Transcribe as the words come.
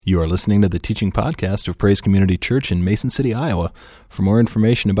You are listening to the teaching podcast of Praise Community Church in Mason City, Iowa. For more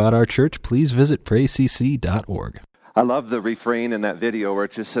information about our church, please visit praisecc.org. I love the refrain in that video where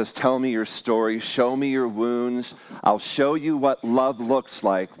it just says, "Tell me your story, show me your wounds. I'll show you what love looks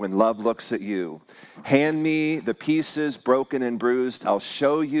like when love looks at you. Hand me the pieces broken and bruised. I'll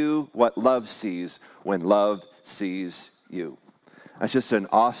show you what love sees when love sees you." That's just an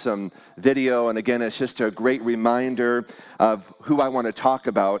awesome video, and again, it's just a great reminder of who I want to talk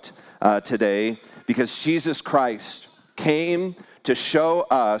about today, because Jesus Christ came to show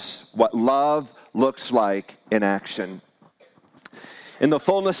us what love looks like in action. In the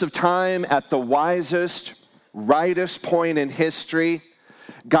fullness of time, at the wisest, rightest point in history,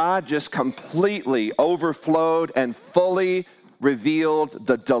 God just completely overflowed and fully revealed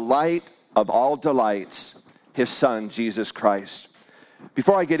the delight of all delights, His Son, Jesus Christ.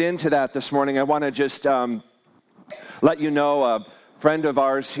 Before I get into that this morning, I want to just let you know a friend of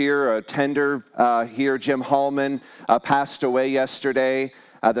ours here, a tender here, Jim Hallman, passed away yesterday.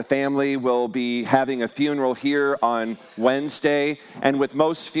 The family will be having a funeral here on Wednesday. And with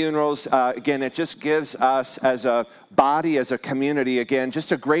most funerals, again, it just gives us as a body, as a community, again,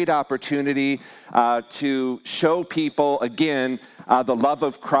 just a great opportunity to show people, again, the love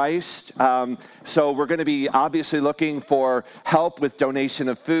of Christ. So we're going to be obviously looking for help with donation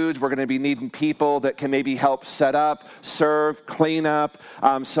of foods. We're going to be needing people that can maybe help set up, serve, clean up.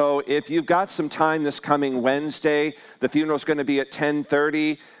 So if you've got some time this coming Wednesday, the funeral's going to be at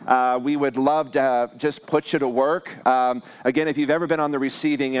 10:30. We would love to just put you to work. Again, if you've ever been on the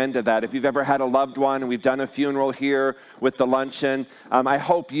receiving end of that, if you've ever had a loved one, and we've done a funeral here with the luncheon, I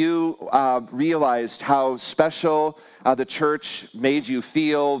hope you realized how special the church made you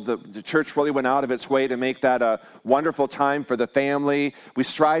feel. The church really went out of its way to make that a wonderful time for the family. We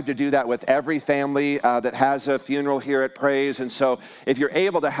strive to do that with every family that has a funeral here at Praise. And so if you're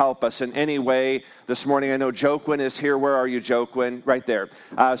able to help us in any way this morning, I know Joaquin is here. Where are you, Joaquin? Right there.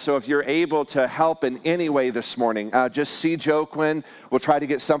 So if you're able to help in any way this morning, just see Joaquin. We'll try to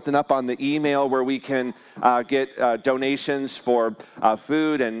get something up on the email where we can get donations for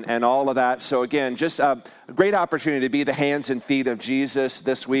food and all of that. So again, just a great opportunity to be the hands and feet of Jesus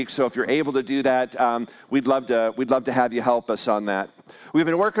this week. So if you're able to do that, we'd love to have you help us on that. We've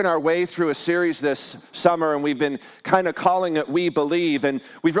been working our way through a series this summer, and we've been kind of calling it We Believe. And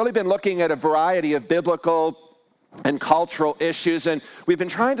we've really been looking at a variety of biblical and cultural issues, and we've been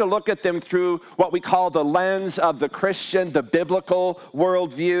trying to look at them through what we call the lens of the Christian, the biblical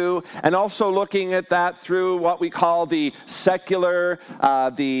worldview, and also looking at that through what we call the secular,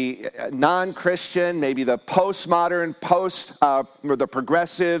 the non-Christian, maybe the postmodern, or the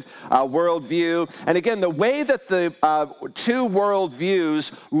progressive worldview. And again, the way that the two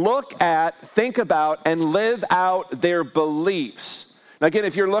worldviews look at, think about, and live out their beliefs. Now, again,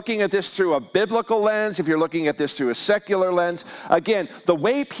 if you're looking at this through a biblical lens, if you're looking at this through a secular lens, again, the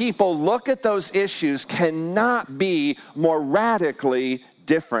way people look at those issues cannot be more radically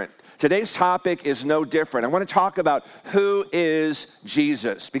different. Today's topic is no different. I want to talk about who is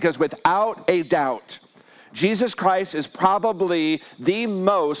Jesus, because without a doubt, Jesus Christ is probably the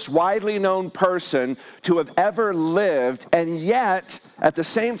most widely known person to have ever lived, and yet, at the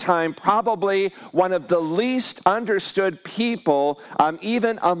same time, probably one of the least understood people,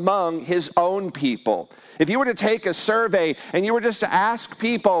 even among his own people. If you were to take a survey and you were just to ask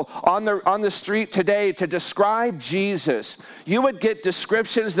people on the street today to describe Jesus, you would get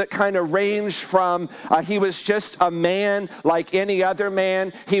descriptions that kind of range from he was just a man like any other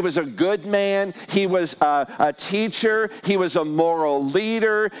man. He was a good man. He was a teacher. He was a moral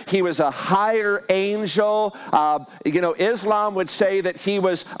leader. He was a higher angel. Islam would say that he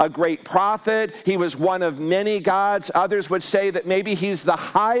was a great prophet. He was one of many gods. Others would say that maybe he's the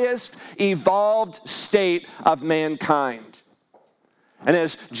highest evolved state of mankind. And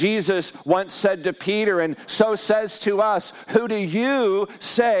as Jesus once said to Peter, and so says to us, "Who do you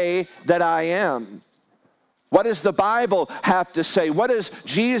say that I am?" What does the Bible have to say? What does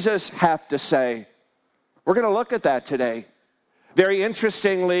Jesus have to say? We're going to look at that today. Very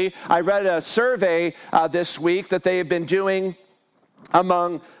interestingly, I read a survey this week that they have been doing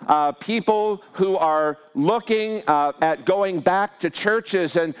among people who are looking at going back to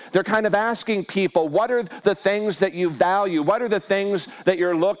churches, and they're kind of asking people, what are the things that you value? What are the things that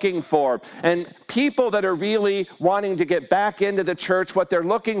you're looking for? And people that are really wanting to get back into the church, what they're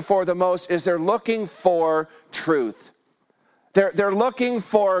looking for the most is they're looking for truth. They're looking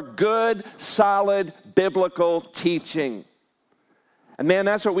for good, solid, biblical teaching. And man,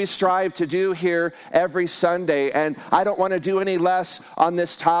 that's what we strive to do here every Sunday. And I don't want to do any less on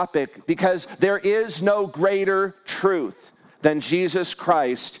this topic, because there is no greater truth than Jesus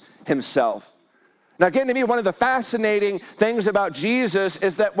Christ himself. Now, again, to me, one of the fascinating things about Jesus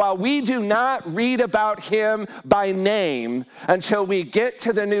is that while we do not read about him by name until we get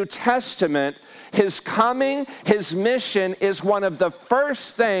to the New Testament, his coming, his mission is one of the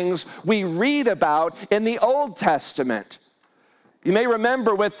first things we read about in the Old Testament. You may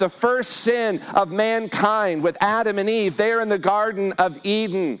remember with the first sin of mankind, with Adam and Eve there in the Garden of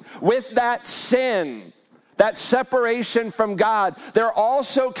Eden, with that sin, that separation from God, there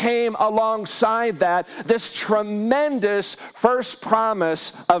also came alongside that this tremendous first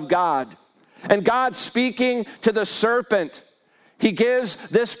promise of God. And God speaking to the serpent, he gives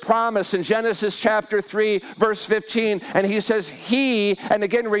this promise in Genesis chapter 3, verse 15, and he says, he, and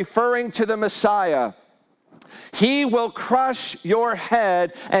again referring to the Messiah, he will crush your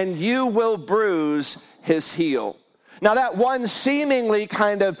head and you will bruise his heel. Now, that one seemingly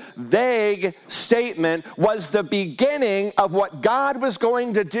kind of vague statement was the beginning of what God was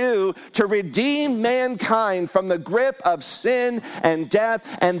going to do to redeem mankind from the grip of sin and death.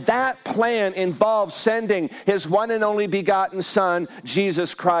 And that plan involved sending his one and only begotten Son,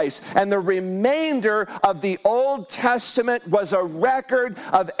 Jesus Christ. And the remainder of the Old Testament was a record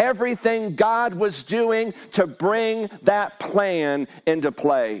of everything God was doing to bring that plan into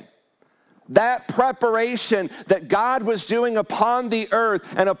play. That preparation that God was doing upon the earth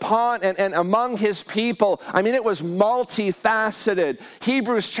and among his people, I mean, it was multifaceted.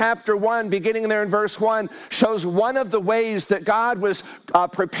 Hebrews chapter 1, beginning there in verse 1, shows one of the ways that God was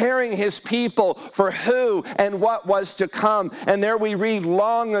preparing his people for who and what was to come. And there we read,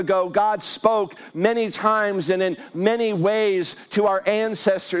 long ago, God spoke many times and in many ways to our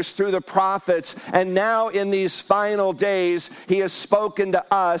ancestors through the prophets. And now in these final days, he has spoken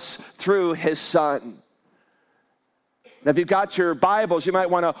to us through his Son. Now, if you've got your Bibles, you might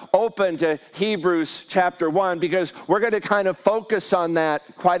want to open to Hebrews chapter 1 because we're going to kind of focus on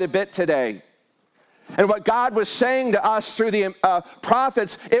that quite a bit today. And what God was saying to us through the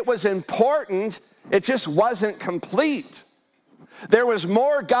prophets, it was important, it just wasn't complete. There was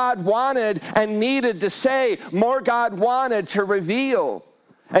more God wanted and needed to say, more God wanted to reveal.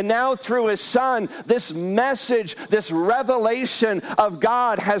 And now through his Son, this message, this revelation of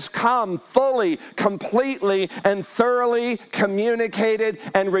God has come fully, completely, and thoroughly communicated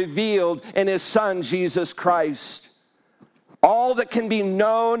and revealed in his Son, Jesus Christ. All that can be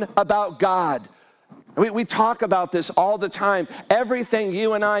known about God. We talk about this all the time. Everything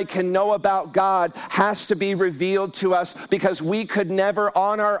you and I can know about God has to be revealed to us because we could never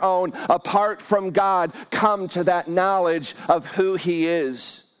on our own, apart from God, come to that knowledge of who he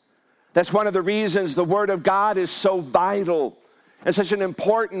is. That's one of the reasons the Word of God is so vital and such an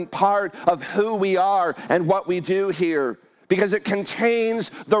important part of who we are and what we do here, because it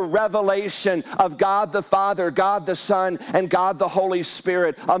contains the revelation of God the Father, God the Son, and God the Holy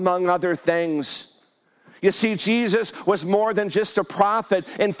Spirit, among other things. You see, Jesus was more than just a prophet.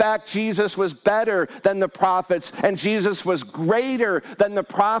 In fact, Jesus was better than the prophets, and Jesus was greater than the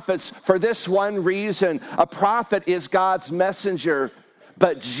prophets for this one reason. A prophet is God's messenger,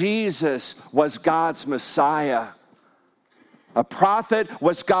 but Jesus was God's Messiah. A prophet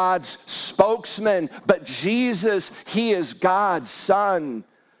was God's spokesman, but Jesus, he is God's Son.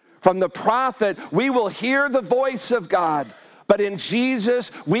 From the prophet, we will hear the voice of God, but in Jesus,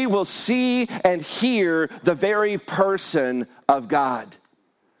 we will see and hear the very person of God.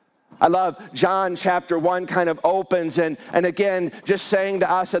 I love John chapter 1 kind of opens and again, just saying to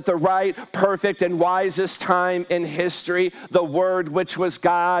us at the right, perfect, and wisest time in history, the Word which was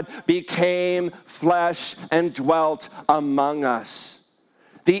God became flesh and dwelt among us.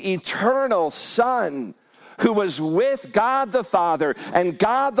 The eternal Son who was with God the Father and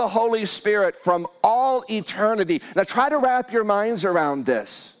God the Holy Spirit from all eternity. Now try to wrap your minds around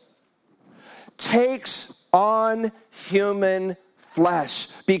this. Takes on human flesh,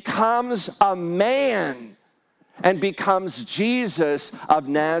 becomes a man, and becomes Jesus of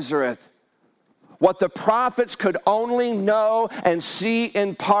Nazareth. What the prophets could only know and see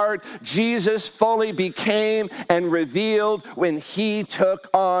in part, Jesus fully became and revealed when he took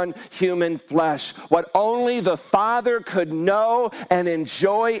on human flesh. What only the Father could know and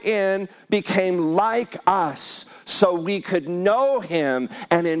enjoy in became like us, so we could know him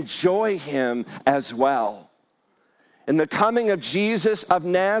and enjoy him as well. In the coming of Jesus of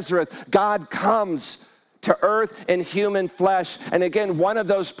Nazareth, God comes to earth in human flesh. And again, one of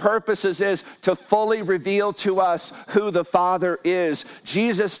those purposes is to fully reveal to us who the Father is.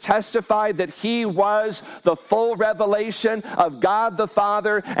 Jesus testified that he was the full revelation of God the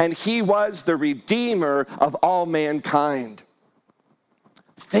Father, and he was the Redeemer of all mankind.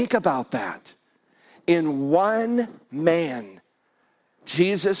 Think about that. in one man,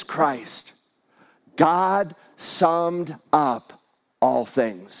 Jesus Christ, God summed up all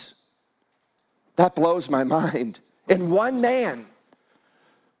things. That blows my mind. In one man,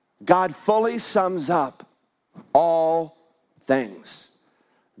 God fully sums up all things.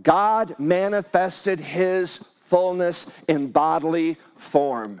 God manifested his fullness in bodily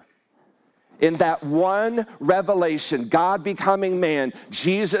form. In that one revelation, God becoming man,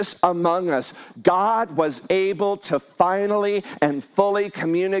 Jesus among us, God was able to finally and fully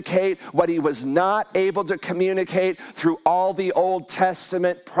communicate what he was not able to communicate through all the Old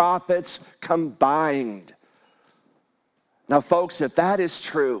Testament prophets combined. Now, folks, if that is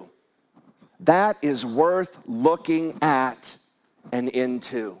true, that is worth looking at and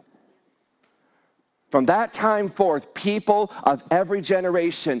into. From that time forth, people of every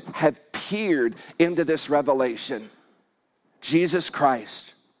generation have peered into this revelation. Jesus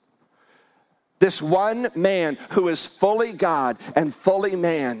Christ. This one man who is fully God and fully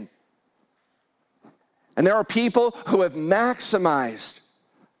man. And there are people who have maximized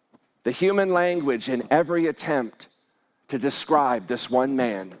the human language in every attempt to describe this one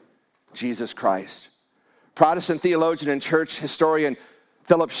man, Jesus Christ. Protestant theologian and church historian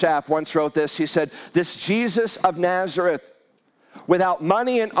Philip Schaff once wrote this. He said, "This Jesus of Nazareth, without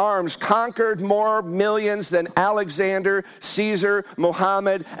money and arms, conquered more millions than Alexander, Caesar,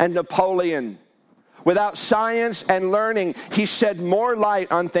 Muhammad, and Napoleon. Without science and learning, he shed more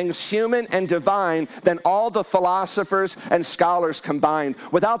light on things human and divine than all the philosophers and scholars combined.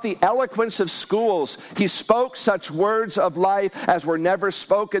 Without the eloquence of schools, he spoke such words of life as were never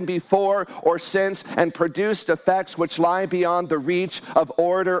spoken before or since, and produced effects which lie beyond the reach of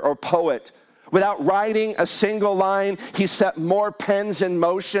orator or poet. Without writing a single line, he set more pens in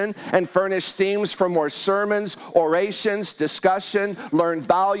motion and furnished themes for more sermons, orations, discussion, learned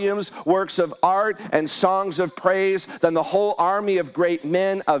volumes, works of art, and songs of praise than the whole army of great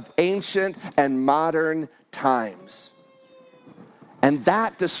men of ancient and modern times." And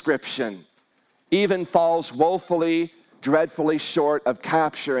that description even falls woefully, dreadfully short of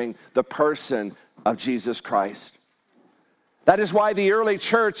capturing the person of Jesus Christ. That is why the early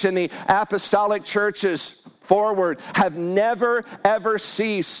church and the apostolic churches forward have never, ever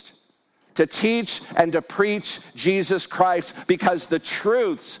ceased to teach and to preach Jesus Christ, because the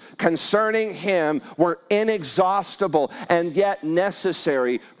truths concerning him were inexhaustible and yet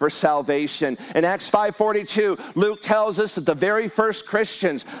necessary for salvation. In Acts 5:42, Luke tells us that the very first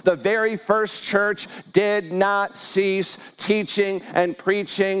Christians, the very first church, did not cease teaching and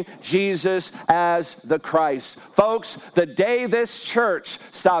preaching Jesus as the Christ. Folks, the day this church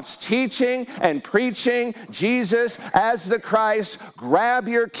stops teaching and preaching Jesus as the Christ, grab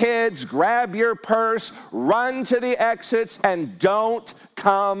your kids, grab your purse, run to the exits, and don't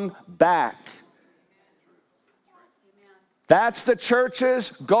come back. That's the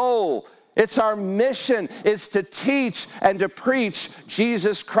church's goal. It's our mission, is to teach and to preach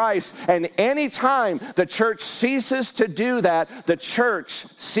Jesus Christ. And anytime the church ceases to do that, the church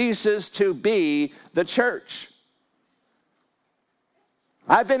ceases to be the church.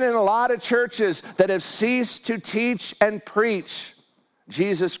 I've been in a lot of churches that have ceased to teach and preach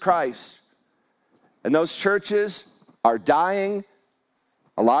Jesus Christ. And those churches are dying.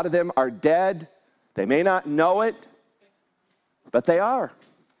 A lot of them are dead. They may not know it, but they are.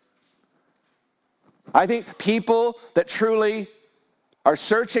 I think people that truly are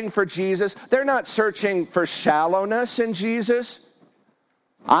searching for Jesus, they're not searching for shallowness in Jesus.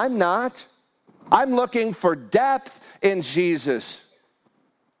 I'm not. I'm looking for depth in Jesus.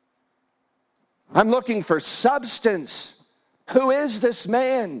 I'm looking for substance. Who is this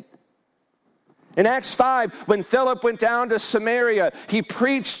man? In Acts 5, when Philip went down to Samaria, he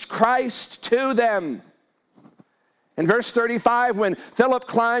preached Christ to them. In verse 35, when Philip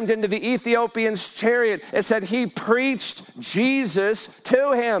climbed into the Ethiopian's chariot, it said he preached Jesus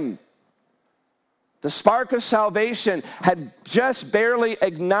to him. The spark of salvation had just barely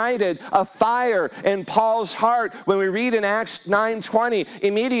ignited a fire in Paul's heart. When we read in Acts 9:20,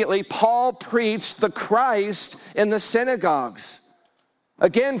 immediately Paul preached the Christ in the synagogues.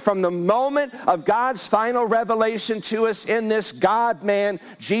 Again, from the moment of God's final revelation to us in this God-man,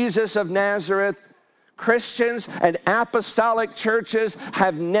 Jesus of Nazareth, Christians and apostolic churches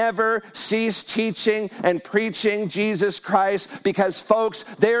have never ceased teaching and preaching Jesus Christ, because, folks,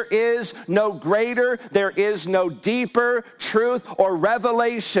 there is no greater, there is no deeper truth or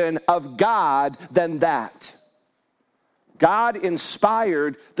revelation of God than that. God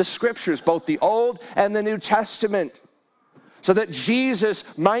inspired the scriptures, both the Old and the New Testament. so that Jesus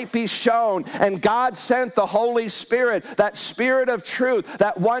might be shown. And God sent the Holy Spirit, that Spirit of truth,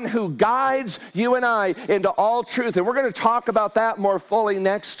 that one who guides you and I into all truth. And we're going to talk about that more fully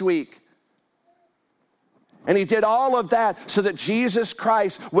next week. And he did all of that so that Jesus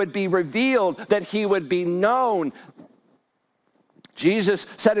Christ would be revealed, that he would be known. Jesus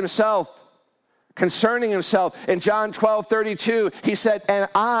said himself, concerning himself, in John 12:32, he said, and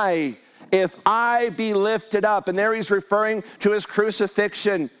if I be lifted up, and there he's referring to his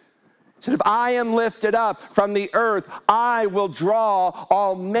crucifixion. He said, if I am lifted up from the earth, I will draw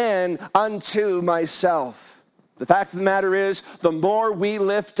all men unto myself. The fact of the matter is, the more we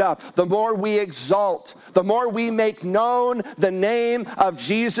lift up, the more we exalt, the more we make known the name of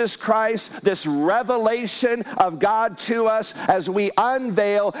Jesus Christ, this revelation of God to us as we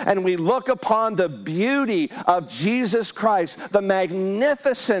unveil and we look upon the beauty of Jesus Christ, the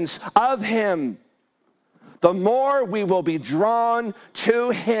magnificence of him, the more we will be drawn to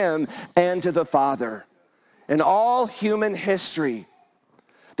him and to the Father. In all human history,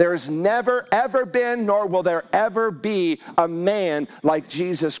 there has never, ever been, nor will there ever be a man like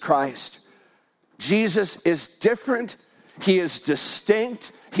Jesus Christ. Jesus is different. He is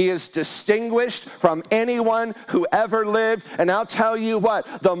distinct. He is distinguished from anyone who ever lived. And I'll tell you what,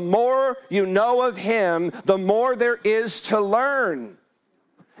 the more you know of him, the more there is to learn.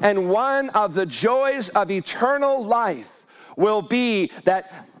 And one of the joys of eternal life will be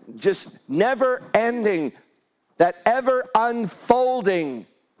that just never ending, that ever unfolding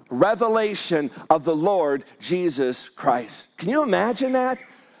revelation of the Lord Jesus Christ. Can you imagine that?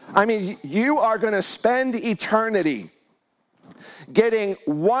 I mean, you are going to spend eternity getting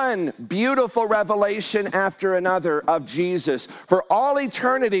one beautiful revelation after another of Jesus. For all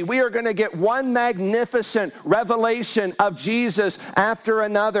eternity, we are going to get one magnificent revelation of Jesus after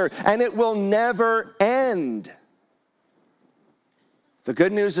another, and it will never end. The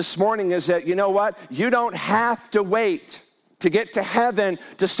good news this morning is that, you know what? You don't have to wait to get to heaven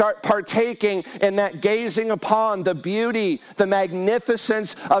to start partaking in that gazing upon the beauty, the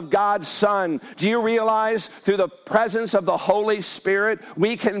magnificence of God's Son. Do you realize through the presence of the Holy Spirit,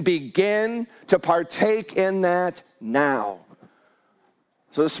 we can begin to partake in that now?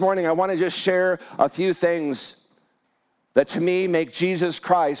 So this morning, I want to just share a few things that to me make Jesus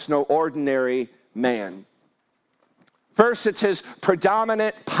Christ no ordinary man. First, it's his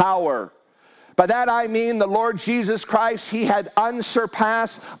predominant power. By that I mean the Lord Jesus Christ, he had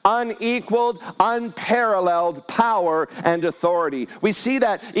unsurpassed, unequaled, unparalleled power and authority. We see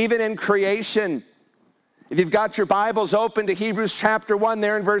that even in creation. If you've got your Bibles open to Hebrews chapter 1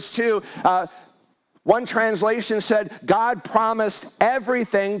 there in verse 2, one translation said, God promised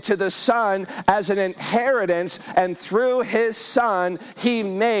everything to the Son as an inheritance, and through his Son, he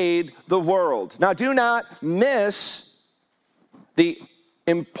made the world. Now, do not miss the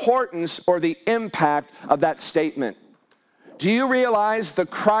importance or the impact of that statement. Do you realize the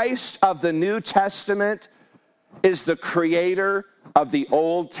Christ of the New Testament is the creator of the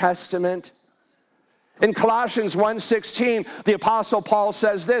Old Testament? In Colossians 1:16, the Apostle Paul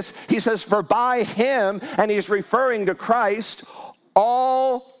says this. He says, for by him, and he's referring to Christ,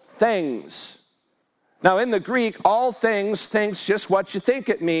 all things. Now in the Greek, all things thinks just what you think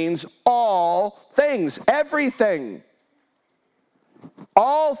it means. All things, everything.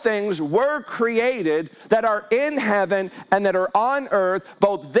 All things were created that are in heaven and that are on earth,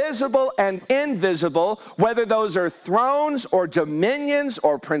 both visible and invisible, whether those are thrones or dominions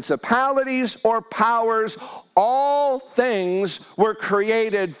or principalities or powers. All things were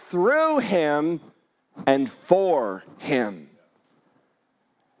created through him and for him.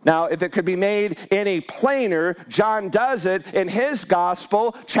 Now, if it could be made any plainer, John does it in his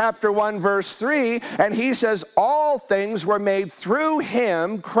gospel, chapter 1, verse 3, and he says, all things were made through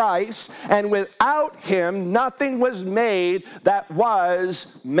him, Christ, and without him nothing was made that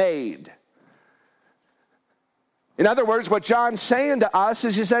was made. In other words, what John's saying to us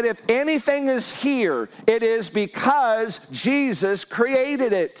is he said, if anything is here, it is because Jesus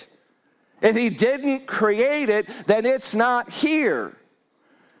created it. If he didn't create it, then it's not here.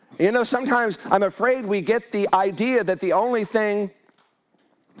 You know, sometimes I'm afraid we get the idea that the only person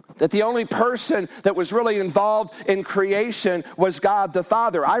that was really involved in creation was God the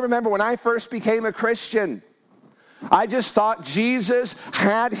Father. I remember when I first became a Christian, I just thought Jesus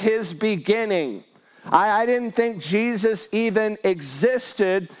had his beginning. I didn't think Jesus even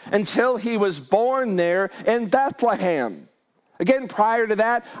existed until he was born there in Bethlehem. Again, prior to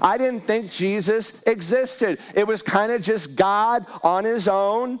that, I didn't think Jesus existed. It was kind of just God on his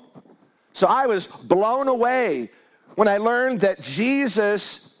own. So I was blown away when I learned that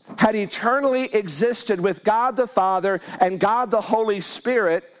Jesus had eternally existed with God the Father and God the Holy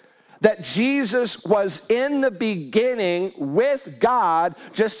Spirit, that Jesus was in the beginning with God,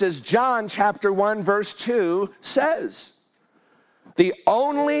 just as John chapter 1 verse 2 says. The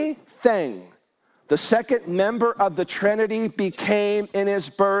only thing the second member of the Trinity became in his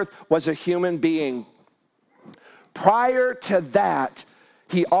birth was a human being. Prior to that,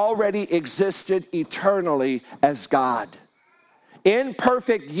 he already existed eternally as God, in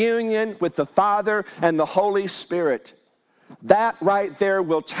perfect union with the Father and the Holy Spirit. That right there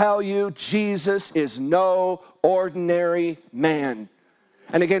will tell you Jesus is no ordinary man.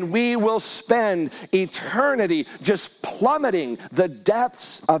 And again, we will spend eternity just plummeting the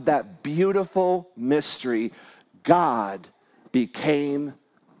depths of that beautiful mystery. God became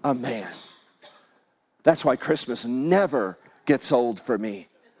a man. That's why Christmas never gets old for me.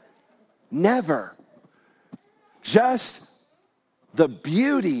 Never. Just the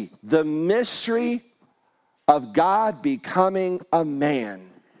beauty, the mystery of God becoming a man.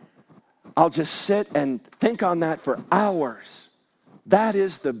 I'll just sit and think on that for hours. That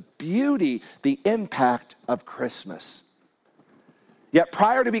is the beauty, the impact of Christmas. Yet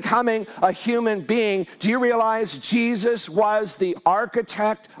prior to becoming a human being, do you realize Jesus was the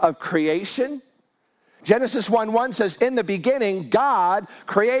architect of creation? Genesis 1:1 says, in the beginning, God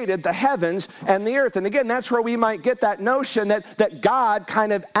created the heavens and the earth. And again, that's where we might get that notion that God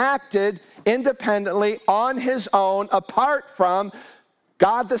kind of acted independently on his own, apart from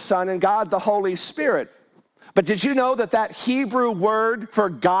God the Son and God the Holy Spirit. But did you know that Hebrew word for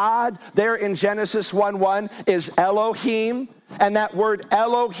God there in Genesis 1:1 is Elohim? And that word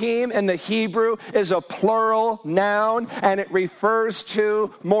Elohim in the Hebrew is a plural noun, and it refers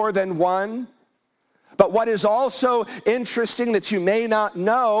to more than one. But what is also interesting that you may not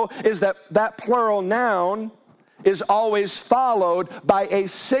know is that plural noun is always followed by a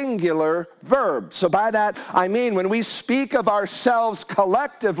singular verb. So by that, I mean when we speak of ourselves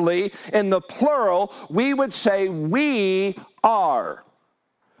collectively in the plural, we would say we are.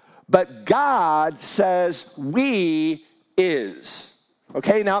 But God says we is.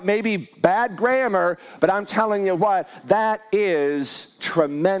 Okay, now it may be bad grammar, but I'm telling you what, that is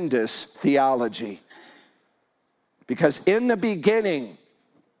tremendous theology. Because in the beginning,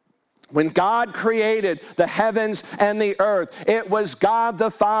 when God created the heavens and the earth, it was God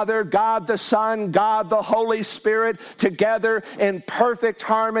the Father, God the Son, God the Holy Spirit together in perfect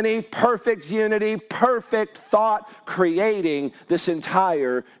harmony, perfect unity, perfect thought, creating this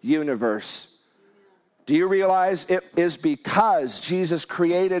entire universe. Do you realize it is because Jesus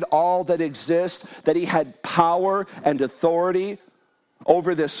created all that exists that he had power and authority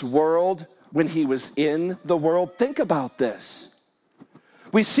over this world when he was in the world? Think about this.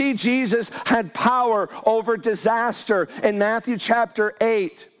 We see Jesus had power over disaster in Matthew chapter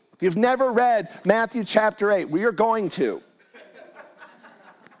 8. If you've never read Matthew chapter 8, we are going to.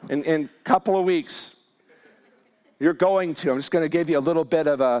 In a couple of weeks, you're going to. I'm just going to give you a little bit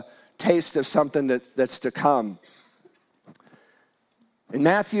of a taste of something that's to come. In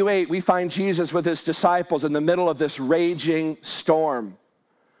Matthew 8, we find Jesus with his disciples in the middle of this raging storm.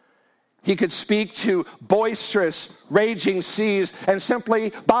 He could speak to boisterous, raging seas, and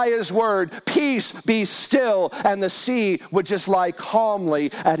simply by his word, peace, be still, and the sea would just lie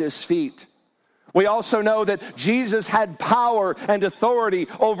calmly at his feet. We also know that Jesus had power and authority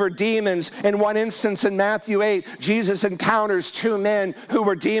over demons. In one instance in Matthew 8, Jesus encounters two men who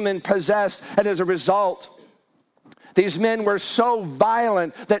were demon-possessed, and as a result, these men were so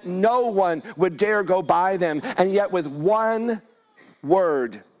violent that no one would dare go by them. And yet with one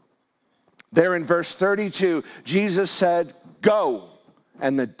word, there in verse 32, Jesus said, go,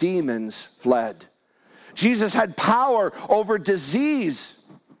 and the demons fled. Jesus had power over disease.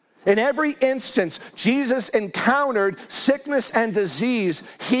 In every instance, Jesus encountered sickness and disease.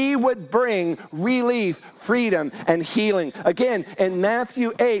 He would bring relief, freedom, and healing. Again, in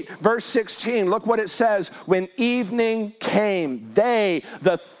Matthew 8, verse 16, look what it says. When evening came,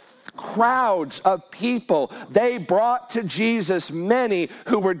 the crowds of people, they brought to Jesus many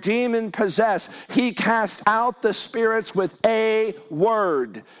who were demon-possessed. He cast out the spirits with a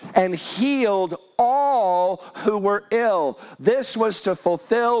word and healed all who were ill. This was to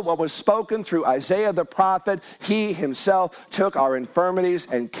fulfill what was spoken through Isaiah the prophet. He himself took our infirmities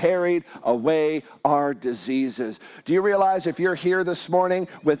and carried away our diseases. Do you realize if you're here this morning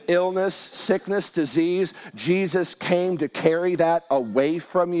with illness, sickness, disease, Jesus came to carry that away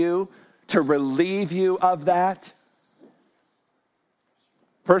from you, to relieve you of that?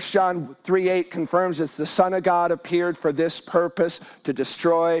 1 John 3:8 confirms that the Son of God appeared for this purpose, to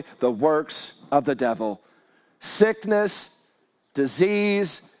destroy the works of the devil. Sickness,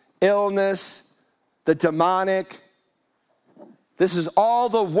 disease, illness, the demonic. This is all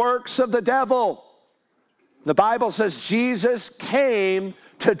the works of the devil. The Bible says Jesus came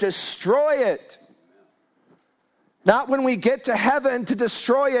to destroy it. Not when we get to heaven to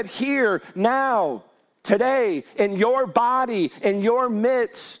destroy it here, now, today, in your body, in your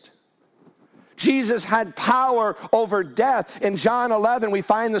midst. Jesus had power over death. In John 11, we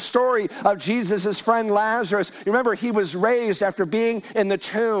find the story of Jesus' friend Lazarus. You remember, he was raised after being in the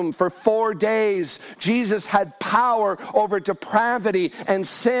tomb for 4 days. Jesus had power over depravity and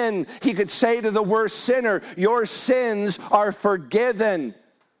sin. He could say to the worst sinner, your sins are forgiven.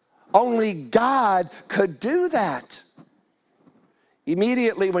 Only God could do that.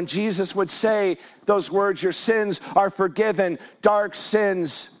 Immediately when Jesus would say those words, your sins are forgiven, dark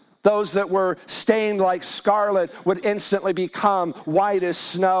sins, those that were stained like scarlet, would instantly become white as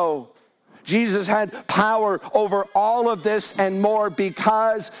snow. Jesus had power over all of this and more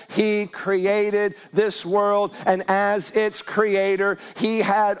because he created this world. And as its creator, he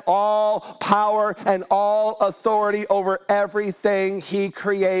had all power and all authority over everything he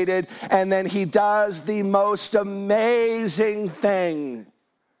created. And then he does the most amazing thing.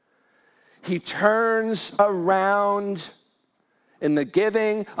 He turns around in the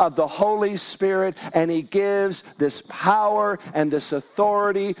giving of the Holy Spirit, and he gives this power and this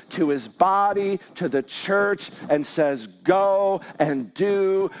authority to his body, to the church, and says, go and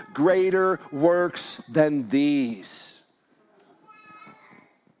do greater works than these.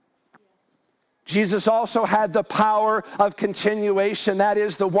 Jesus also had the power of continuation. That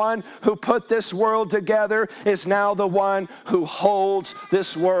is, the one who put this world together is now the one who holds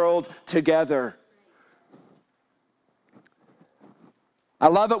this world together. I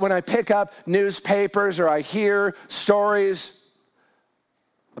love it when I pick up newspapers or I hear stories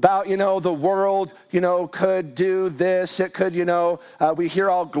about, the world, could do this. It could, we hear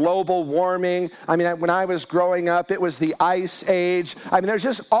all global warming. I mean, when I was growing up, it was the ice age. I mean, there's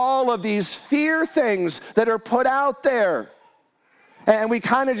just all of these fear things that are put out there. And we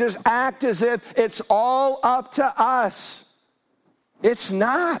kind of just act as if it's all up to us. It's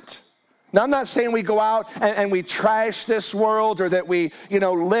not. Now, I'm not saying we go out and we trash this world or that we,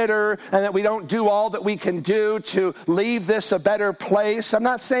 litter and that we don't do all that we can do to leave this a better place. I'm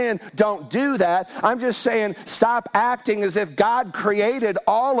not saying don't do that. I'm just saying stop acting as if God created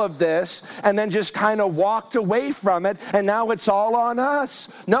all of this and then just kind of walked away from it and now it's all on us.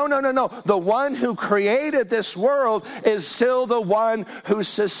 No. The one who created this world is still the one who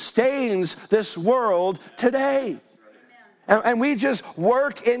sustains this world today. And we just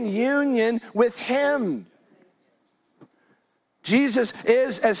work in union with him. Jesus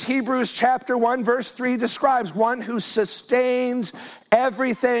is, as Hebrews chapter 1 verse 3 describes, one who sustains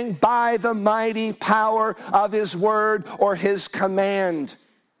everything by the mighty power of his word or his command.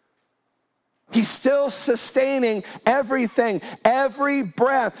 He's still sustaining everything. Every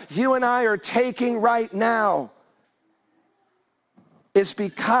breath you and I are taking right now is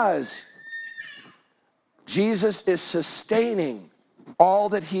because Jesus is sustaining all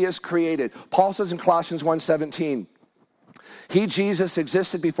that he has created. Paul says in Colossians 1:17, he, Jesus,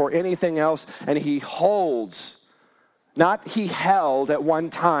 existed before anything else, and he holds, not he held at one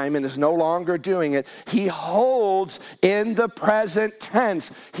time and is no longer doing it, he holds in the present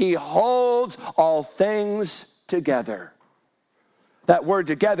tense. He holds all things together. That word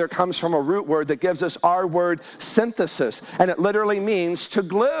together comes from a root word that gives us our word synthesis, and it literally means to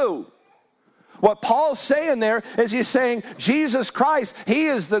glue. What Paul's saying there is he's saying Jesus Christ, he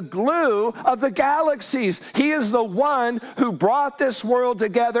is the glue of the galaxies. He is the one who brought this world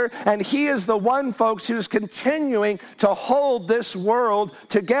together, and he is the one, folks, who's continuing to hold this world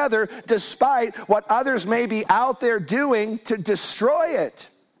together despite what others may be out there doing to destroy it.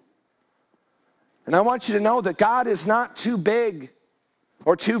 And I want you to know that God is not too big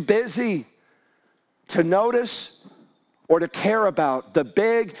or too busy to notice or to care about the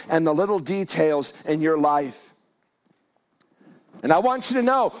big and the little details in your life. And I want you to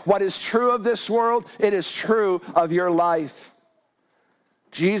know what is true of this world, it is true of your life.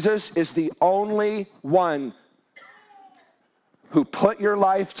 Jesus is the only one who put your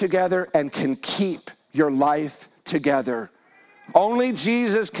life together and can keep your life together. Only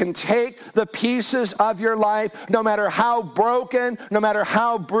Jesus can take the pieces of your life, no matter how broken, no matter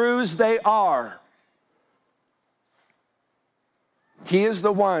how bruised they are. He is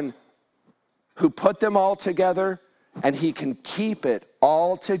the one who put them all together, and he can keep it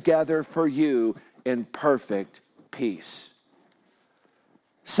all together for you in perfect peace.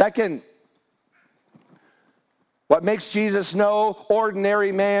 Second, what makes Jesus no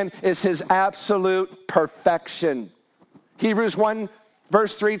ordinary man is his absolute perfection. Hebrews 1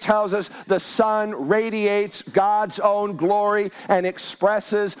 Verse 3 tells us the Son radiates God's own glory and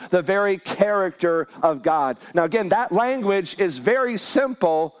expresses the very character of God. Now again, that language is very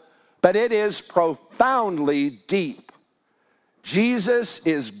simple, but it is profoundly deep. Jesus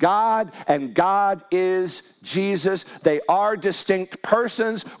is God and God is Jesus. They are distinct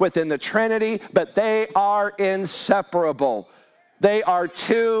persons within the Trinity, but they are inseparable. They are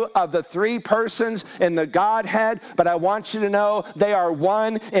two of the three persons in the Godhead, but I want you to know they are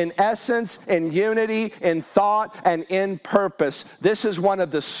one in essence, in unity, in thought, and in purpose. This is one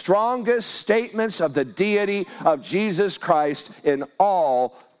of the strongest statements of the deity of Jesus Christ in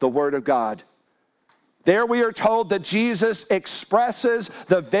all the Word of God. There we are told that Jesus expresses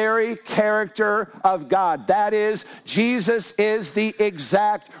the very character of God. That is, Jesus is the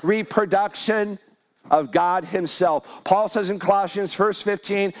exact reproduction of God himself. Paul says in Colossians verse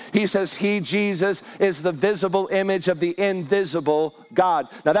 15, he says, he, Jesus, is the visible image of the invisible God.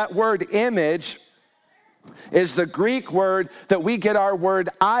 Now that word image is the Greek word that we get our word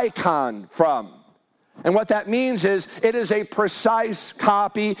icon from. And what that means is it is a precise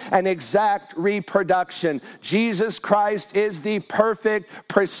copy, an exact reproduction. Jesus Christ is the perfect,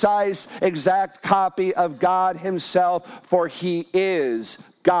 precise, exact copy of God himself, for he is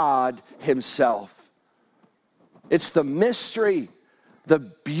God himself. It's the mystery, the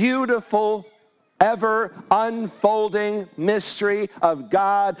beautiful, ever unfolding mystery of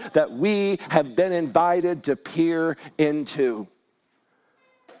God that we have been invited to peer into.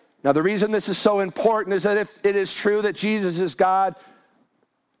 Now, the reason this is so important is that if it is true that Jesus is God,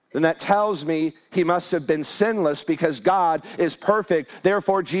 then that tells me he must have been sinless because God is perfect.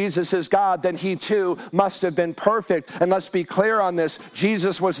 Therefore, Jesus is God, then he too must have been perfect. And let's be clear on this.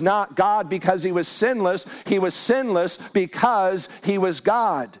 Jesus was not God because he was sinless. He was sinless because he was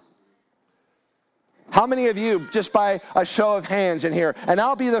God. How many of you, just by a show of hands in here, and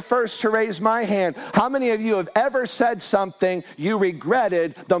I'll be the first to raise my hand, how many of you have ever said something you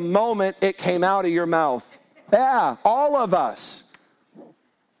regretted the moment it came out of your mouth? Yeah, all of us.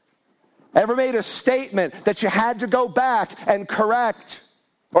 Ever made a statement that you had to go back and correct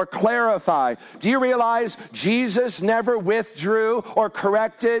or clarify? Do you realize Jesus never withdrew or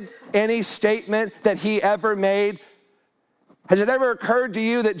corrected any statement that he ever made? Has it ever occurred to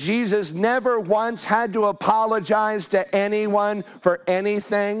you that Jesus never once had to apologize to anyone for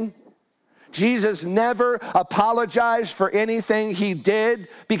anything? Jesus never apologized for anything he did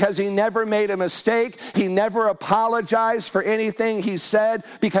because he never made a mistake. He never apologized for anything he said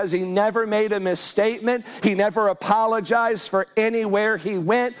because he never made a misstatement. He never apologized for anywhere he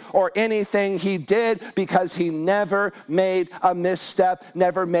went or anything he did because he never made a misstep,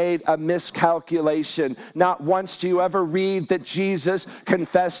 never made a miscalculation. Not once do you ever read that Jesus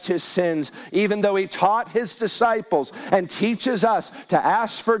confessed his sins, even though he taught his disciples and teaches us to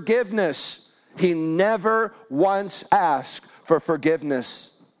ask forgiveness. He never once asked for forgiveness.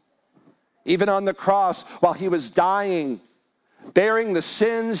 Even on the cross, while he was dying, bearing the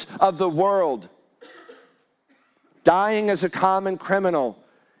sins of the world, dying as a common criminal,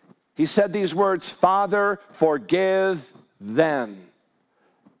 he said these words, "Father, forgive them."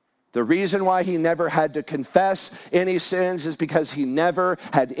 The reason why he never had to confess any sins is because he never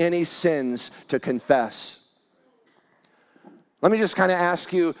had any sins to confess. Let me just kind of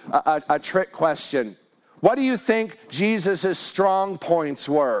ask you a trick question. What do you think Jesus' strong points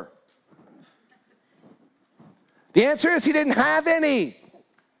were? The answer is he didn't have any.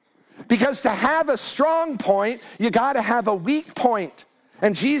 Because to have a strong point, you got to have a weak point.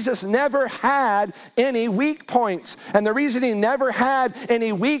 And Jesus never had any weak points. And the reason he never had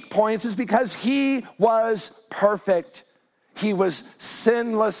any weak points is because he was perfect. He was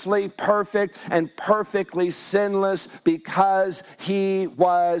sinlessly perfect and perfectly sinless because he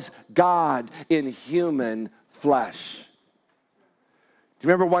was God in human flesh. Do you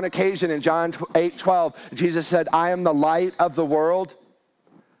remember one occasion in John 8:12, Jesus said, "I am the light of the world"?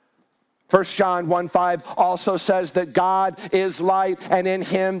 1 John 1:5 also says that God is light and in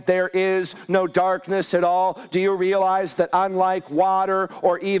him there is no darkness at all. Do you realize that unlike water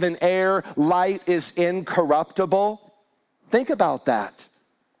or even air, light is incorruptible? Think about that.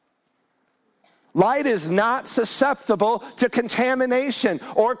 Light is not susceptible to contamination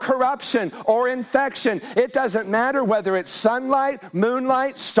or corruption or infection. It doesn't matter whether it's sunlight,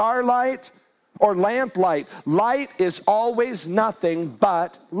 moonlight, starlight, or lamplight. Light is always nothing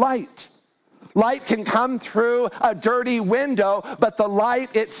but light. Light can come through a dirty window, but the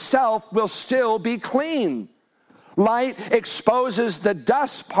light itself will still be clean. Light exposes the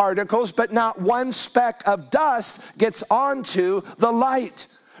dust particles, but not one speck of dust gets onto the light.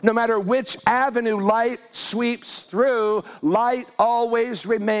 No matter which avenue light sweeps through, light always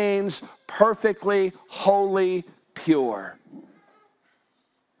remains perfectly, wholly pure.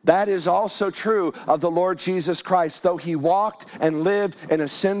 That is also true of the Lord Jesus Christ. Though he walked and lived in a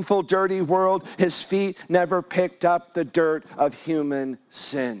sinful, dirty world, his feet never picked up the dirt of human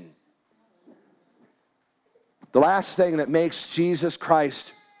sin. The last thing that makes Jesus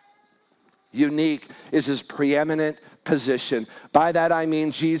Christ unique is his preeminent position. By that I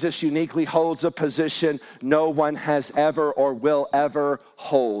mean Jesus uniquely holds a position no one has ever or will ever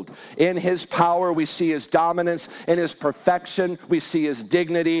hold. In his power we see his dominance, in his perfection we see his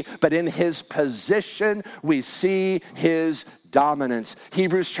dignity, but in his position we see his dominance.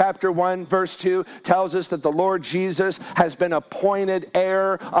 Hebrews chapter 1 verse 2 tells us that the Lord Jesus has been appointed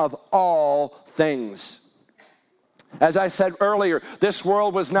heir of all things. As I said earlier, this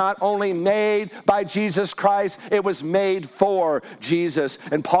world was not only made by Jesus Christ, it was made for Jesus.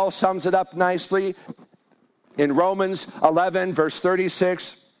 And Paul sums it up nicely in Romans 11, verse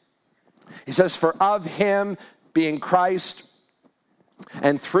 36. He says, "For of him, being Christ,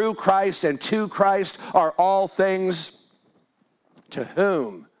 and through Christ and to Christ are all things, to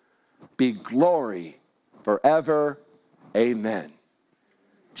whom be glory forever. Amen."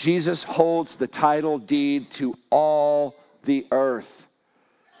 Jesus holds the title deed to all the earth.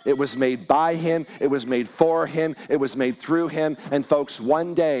 It was made by him, it was made for him, it was made through him, and folks,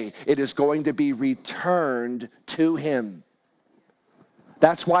 one day it is going to be returned to him.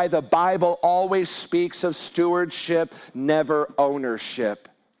 That's why the Bible always speaks of stewardship, never ownership.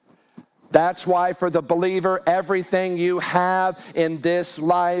 That's why for the believer, everything you have in this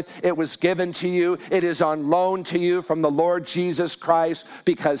life, it was given to you. It is on loan to you from the Lord Jesus Christ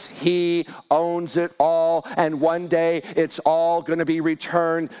because he owns it all. And one day it's all going to be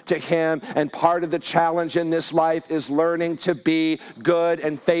returned to him. And part of the challenge in this life is learning to be good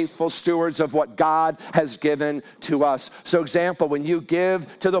and faithful stewards of what God has given to us. So example, when you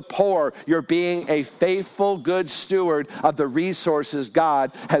give to the poor, you're being a faithful, good steward of the resources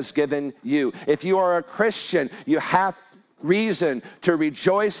God has given you. If you are a Christian, you have reason to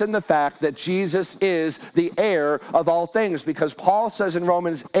rejoice in the fact that Jesus is the heir of all things, because Paul says in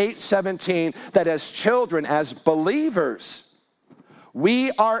Romans 8:17 that as children, as believers, we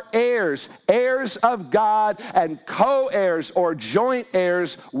are heirs, heirs of God and co-heirs or joint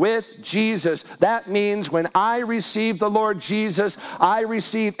heirs with Jesus. That means when I receive the Lord Jesus, I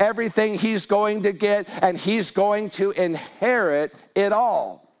receive everything he's going to get, and he's going to inherit it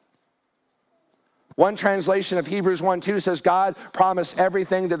all. One translation of Hebrews 1:2 says God promised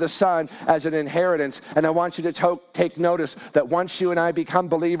everything to the Son as an inheritance. And I want you to take notice that once you and I become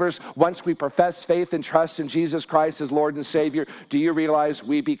believers, once we profess faith and trust in Jesus Christ as Lord and Savior, do you realize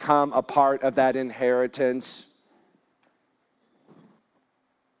we become a part of that inheritance?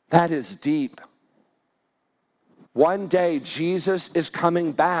 That is deep. One day Jesus is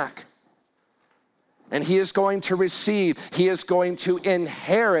coming back. And he is going to receive, he is going to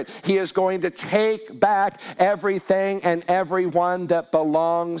inherit, he is going to take back everything and everyone that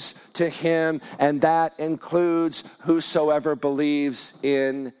belongs to him, and that includes whosoever believes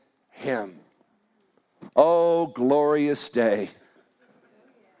in him. Oh, glorious day.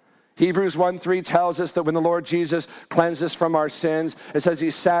 Hebrews 1:3 tells us that when the Lord Jesus cleansed us from our sins, it says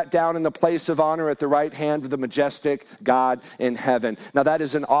he sat down in the place of honor at the right hand of the majestic God in heaven. Now that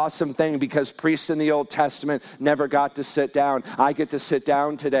is an awesome thing because priests in the Old Testament never got to sit down. I get to sit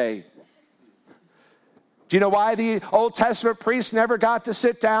down today. Do you know why the Old Testament priests never got to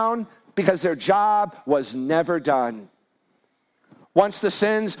sit down? Because their job was never done. Once the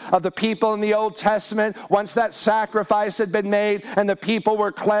sins of the people in the Old Testament, once that sacrifice had been made and the people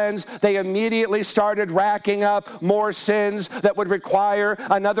were cleansed, they immediately started racking up more sins that would require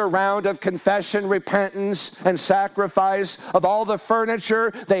another round of confession, repentance, and sacrifice. Of all the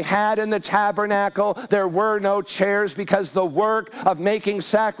furniture they had in the tabernacle, there were no chairs because the work of making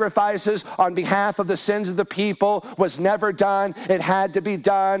sacrifices on behalf of the sins of the people was never done. It had to be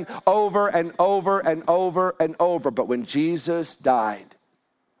done over and over and over and over. But when Jesus died,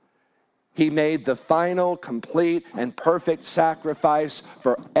 he made the final, complete, and perfect sacrifice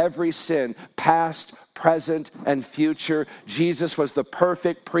for every sin, past, present, and future. Jesus was the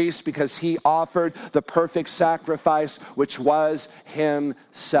perfect priest because he offered the perfect sacrifice, which was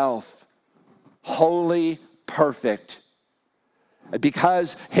himself. Holy, perfect.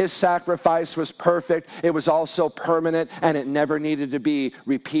 Because his sacrifice was perfect, it was also permanent, and it never needed to be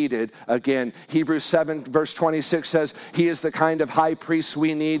repeated again. Hebrews 7 verse 26 says, he is the kind of high priest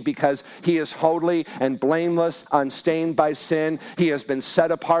we need because he is holy and blameless, unstained by sin. He has been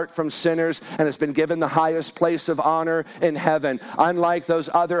set apart from sinners and has been given the highest place of honor in heaven. Unlike those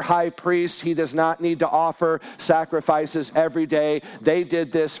other high priests, he does not need to offer sacrifices every day. They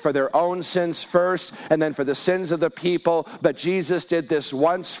did this for their own sins first and then for the sins of the people, but Jesus did this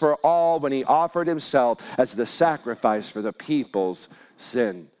once for all when he offered himself as the sacrifice for the people's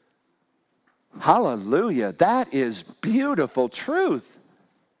sin. Hallelujah. That is beautiful truth.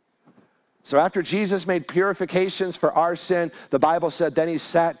 So after Jesus made purifications for our sin, the Bible said then he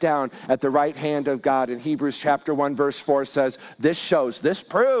sat down at the right hand of God. And Hebrews chapter 1 verse 4 says, this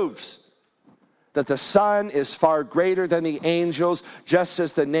proves that the Son is far greater than the angels, just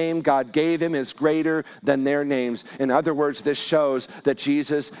as the name God gave him is greater than their names. In other words, this shows that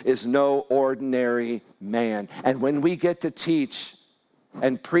Jesus is no ordinary man. And when we get to teach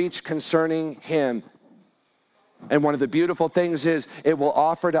and preach concerning him, and one of the beautiful things is it will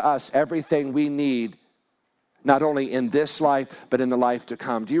offer to us everything we need, not only in this life, but in the life to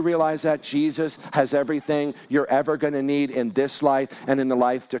come. Do you realize that Jesus has everything you're ever going to need in this life and in the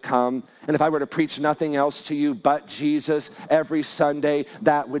life to come? And if I were to preach nothing else to you but Jesus every Sunday,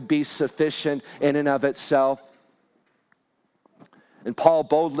 that would be sufficient in and of itself. And Paul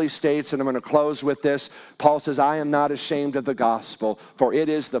boldly states, and I'm going to close with this, Paul says, I am not ashamed of the gospel, for it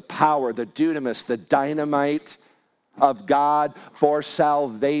is the power, the dunamis, the dynamite of God for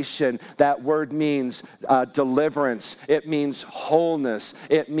salvation. That word means deliverance. It means wholeness.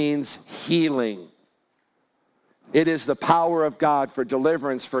 It means healing. It is the power of God for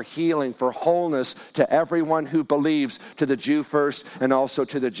deliverance, for healing, for wholeness to everyone who believes, to the Jew first and also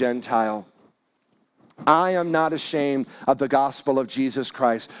to the Gentile. I am not ashamed of the gospel of Jesus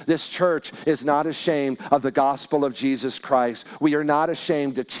Christ. This church is not ashamed of the gospel of Jesus Christ. We are not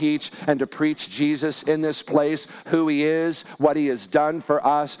ashamed to teach and to preach Jesus in this place, who he is, what he has done for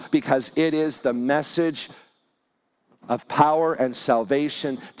us, because it is the message of power and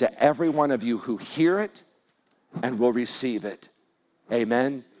salvation to every one of you who hear it and will receive it.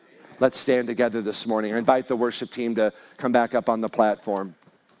 Amen. Let's stand together this morning. I invite the worship team to come back up on the platform.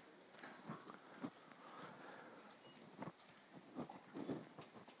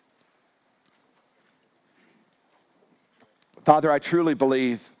 Father, I truly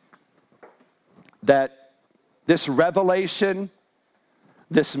believe that this revelation,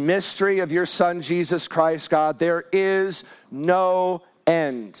 this mystery of your Son, Jesus Christ, God, there is no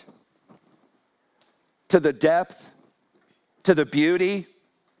end to the depth, to the beauty,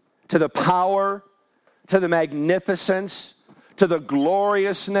 to the power, to the magnificence, to the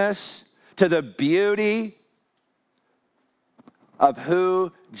gloriousness, to the beauty of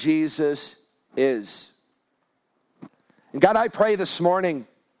who Jesus is. And God, I pray this morning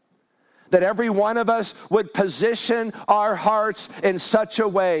that every one of us would position our hearts in such a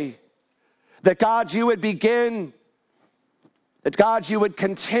way that, God, you would begin, that, God, you would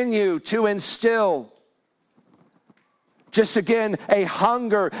continue to instill just again a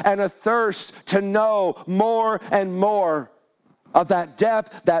hunger and a thirst to know more and more of that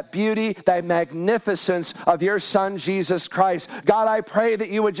depth, that beauty, that magnificence of your Son, Jesus Christ. God, I pray that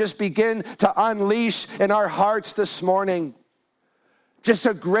you would just begin to unleash in our hearts this morning just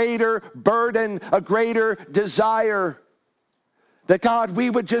a greater burden, a greater desire. That, God, we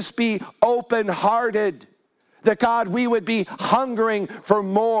would just be open-hearted. That, God, we would be hungering for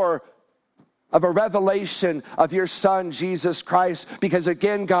more of a revelation of your Son, Jesus Christ. Because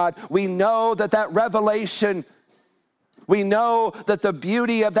again, God, we know that revelation, we know that the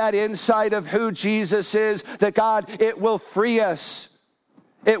beauty of that insight of who Jesus is, that, God, it will free us.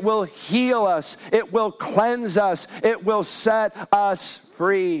 It will heal us. It will cleanse us. It will set us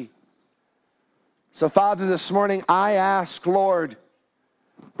free. So, Father, this morning I ask, Lord,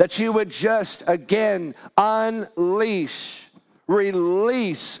 that you would just again release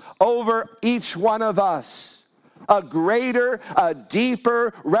over each one of us a greater, a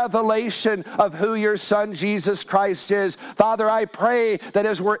deeper revelation of who your Son, Jesus Christ, is. Father, I pray that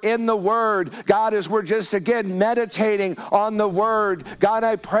as we're in the Word, God, as we're just again meditating on the Word, God,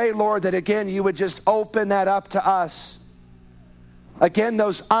 I pray, Lord, that again you would just open that up to us. Again,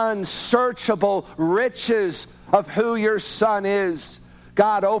 those unsearchable riches of who your Son is.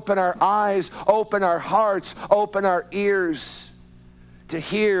 God, open our eyes, open our hearts, open our ears to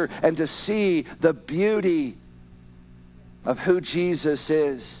hear and to see the beauty of who Jesus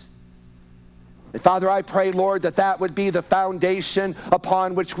is. And Father, I pray, Lord, that that would be the foundation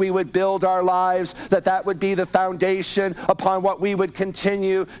upon which we would build our lives, that that would be the foundation upon what we would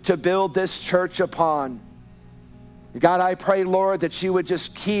continue to build this church upon. God, I pray, Lord, that you would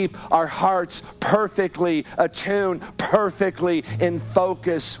just keep our hearts perfectly attuned, perfectly in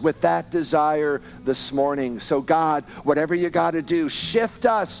focus with that desire this morning. So God, whatever you got to do, shift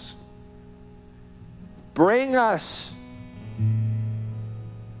us, bring us.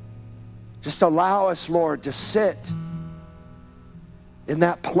 Just allow us, Lord, to sit in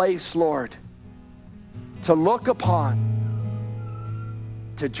that place, Lord, to look upon,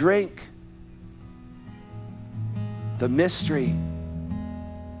 to drink the mystery,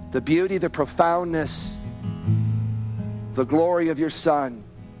 the beauty, the profoundness, the glory of your Son,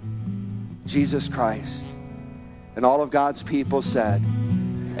 Jesus Christ. And all of God's people said,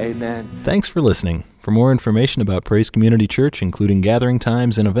 amen. Thanks for listening. For more information about Praise Community Church, including gathering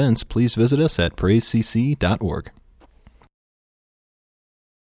times and events, please visit us at praisecc.org.